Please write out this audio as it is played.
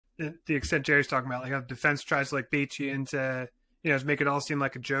the extent Jerry's talking about, like how the defense tries to like bait you into, make it all seem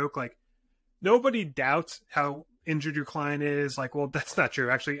like a joke. Like nobody doubts how injured your client is. Like, well, that's not true.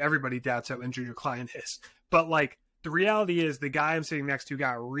 Actually, everybody doubts how injured your client is. But like the reality is the guy I'm sitting next to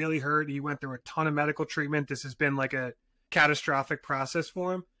got really hurt. He went through a ton of medical treatment. This has been like a catastrophic process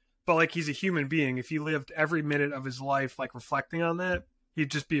for him. But like he's a human being. If he lived every minute of his life like reflecting on that,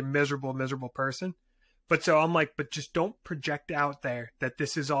 he'd just be a miserable, miserable person. But so I'm like, but just don't project out there that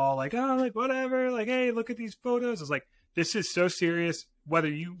this is all like, oh, like whatever, like, hey, look at these photos. It's like, this is so serious, whether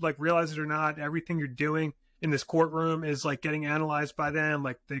you like realize it or not. Everything you're doing in this courtroom is like getting analyzed by them.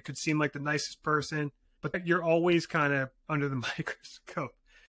 Like they could seem like the nicest person, but you're always kind of under the microscope.